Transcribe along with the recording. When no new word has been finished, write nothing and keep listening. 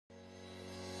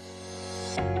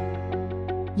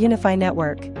Unifi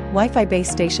Network, Wi-Fi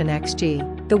BaseStation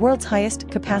XG, the world's highest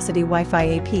capacity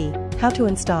Wi-Fi AP, how to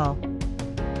install.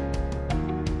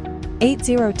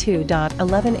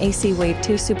 802.11ac Wave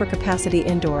 2 supercapacity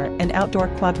indoor and outdoor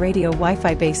quad radio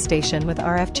Wi-Fi base station with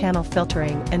RF channel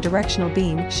filtering and directional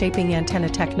beam shaping antenna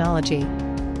technology.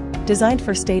 Designed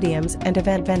for stadiums and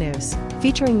event venues,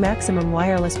 featuring maximum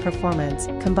wireless performance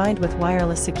combined with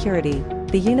wireless security,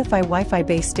 the Unifi Wi-Fi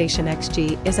BaseStation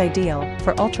XG is ideal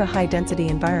for ultra-high density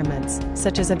environments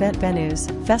such as event venues,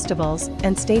 festivals,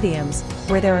 and stadiums,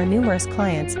 where there are numerous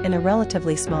clients in a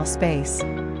relatively small space.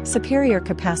 Superior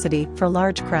capacity for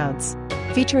large crowds.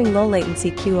 Featuring low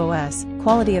latency QoS,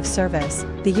 quality of service,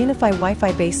 the Unifi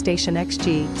Wi-Fi BaseStation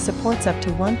XG supports up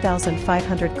to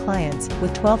 1,500 clients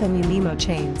with 12 MU-MIMO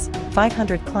chains,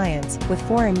 500 clients with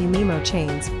 4 MU-MIMO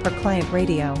chains per client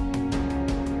radio.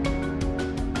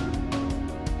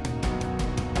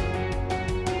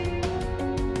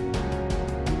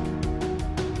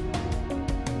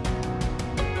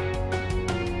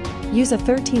 Use a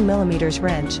 13mm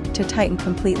wrench to tighten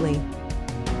completely.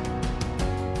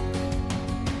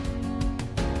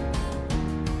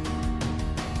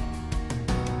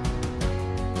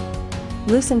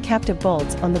 Loosen captive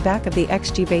bolts on the back of the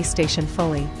XG base station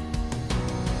fully.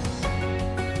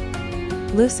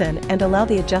 Loosen and allow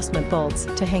the adjustment bolts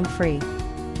to hang free.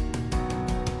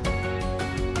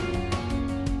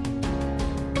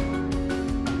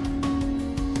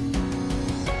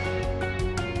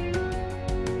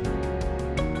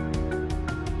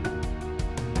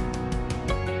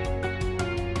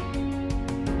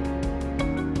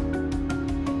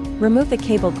 Remove the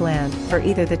cable gland for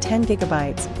either the 10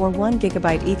 GB or 1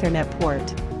 GB Ethernet port.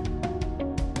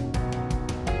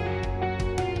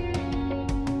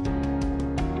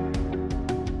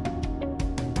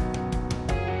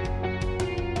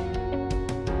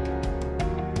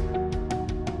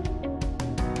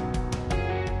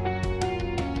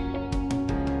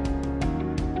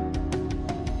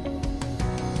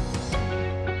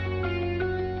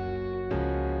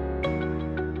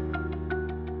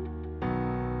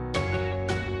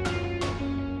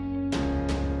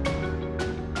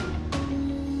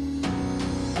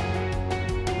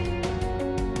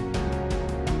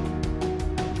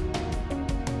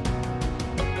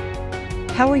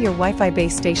 Power your Wi-Fi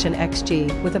base station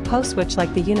XG with a PO switch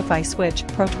like the Unifi Switch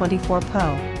Pro 24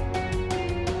 PO.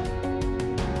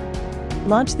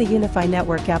 Launch the Unifi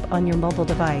Network app on your mobile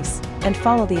device, and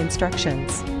follow the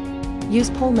instructions. Use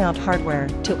pole mount hardware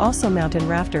to also mount in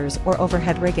rafters or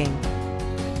overhead rigging.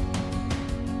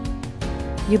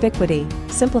 Ubiquiti,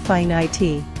 simplifying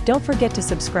IT. Don't forget to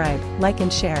subscribe, like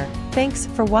and share. Thanks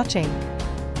for watching.